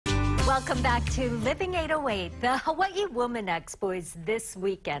Welcome back to Living 808. The Hawaii Woman Expo is this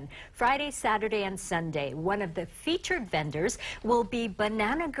weekend, Friday, Saturday, and Sunday. One of the featured vendors will be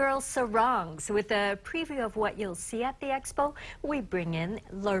Banana Girl Sarongs. With a preview of what you'll see at the expo, we bring in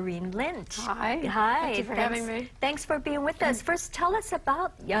Lorene Lynch. Hi. Hi. Thank you for having me. Thanks for being with us. First, tell us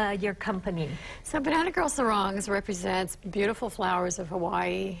about your company. So Banana Girl Sarongs represents beautiful flowers of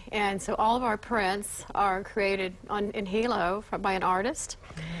Hawaii, and so all of our prints are created in Hilo by an artist.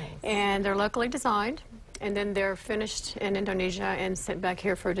 Nice. And they're locally designed, and then they're finished in Indonesia and sent back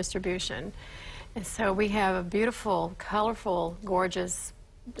here for distribution. And so we have a beautiful, colorful, gorgeous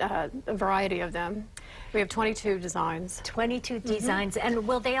variety of them. We have 22 designs. 22 designs. And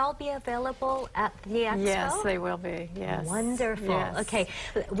will they all be available at the expo? Yes, they will be. Yes. Wonderful. Yes. Okay,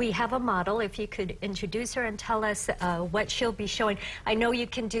 we have a model. If you could introduce her and tell us what she'll be showing. I know you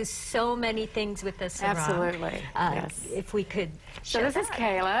can do so many things with this sarong. Absolutely. Yes. If we could show So this is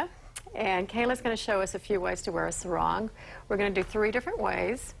Kayla, and Kayla's going to show us a few ways to wear a sarong. We're going to do 3 different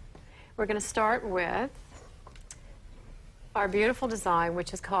ways. We're going to start with our beautiful design,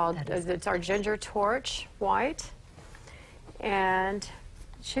 which is called, it's our ginger torch white. And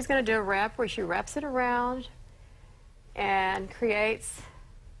she's going to do a wrap where she wraps it around and creates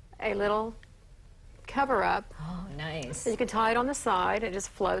a little cover-up. Oh, nice. So you can tie it on the side. It just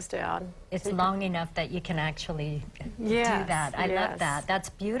flows down. It's long enough that you can actually do that. I love that. That's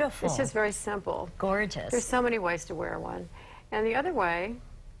beautiful. It's just very simple. Gorgeous. There's so many ways to wear one. And the other way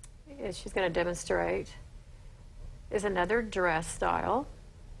is she's going to demonstrate is another dress style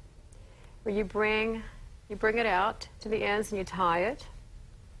where you bring it out to the ends and you tie it,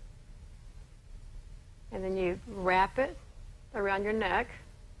 and then you wrap it around your neck,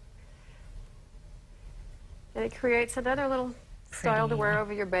 and it creates another little style to wear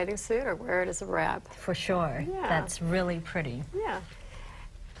over your bathing suit or wear it as a wrap. For sure. Yeah. That's really pretty. Yeah.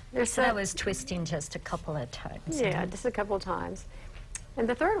 So I was twisting just a couple of times. Yeah, just a couple of times. And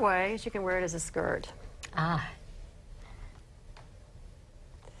the third way is you can wear it as a skirt. Ah.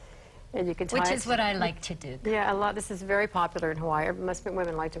 And you can tie Which is what I like to do. Yeah, this is very popular in Hawaii. Most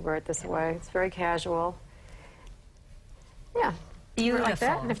women like to wear it this way. It's very casual. Yeah. Beautiful. Like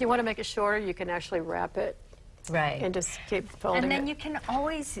that. And if you want to make it shorter, you can actually wrap it. Right. And just keep folding it. And then you can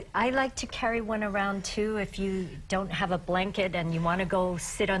always, I like to carry one around too if you don't have a blanket and you want to go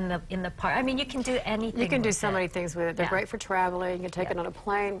sit in the park. I mean, you can do anything. You can do so many things with it. They're great for traveling. You can take it on a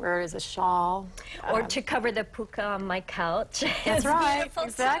plane, wear it as a shawl. Or to cover the puka on my couch. That's right.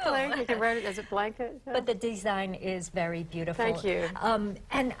 Exactly. You can wear it as a blanket. But the design is very beautiful. Thank you.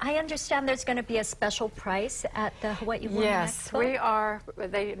 And I understand there's going to be a special price at the Hawaii Woman Expo? Yes, we are.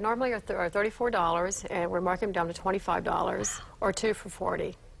 They normally are $34, and we're marking them down to $25, or 2 for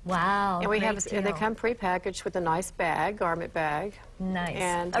 $40. Wow! And we great have, deal. and they come pre-packaged with a nice bag, garment bag. Nice.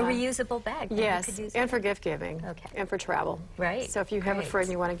 And a reusable bag. Yes, you could use and for gift giving. Okay. And for travel. Right. So if you have a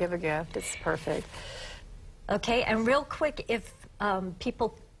friend you want to give a gift, it's perfect. Okay, and real quick, if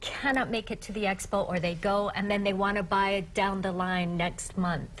people cannot make it to the expo, or they go and then they want to buy it down the line next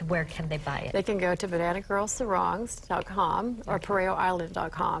month, where can they buy it? They can go to bananagirlsarongs.com or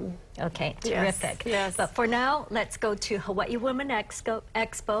PareoIsland.com. Okay, terrific. Yes. But for now, let's go to Hawaii Woman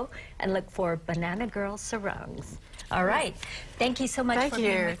Expo and look for Banana Girl Sarongs. All right. Thank you so much for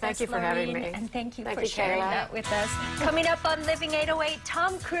being with us, Thank you for having me. And thank you for sharing that with us. Coming up on Living 808,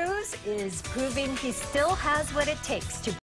 Tom Cruise is proving he still has what it takes to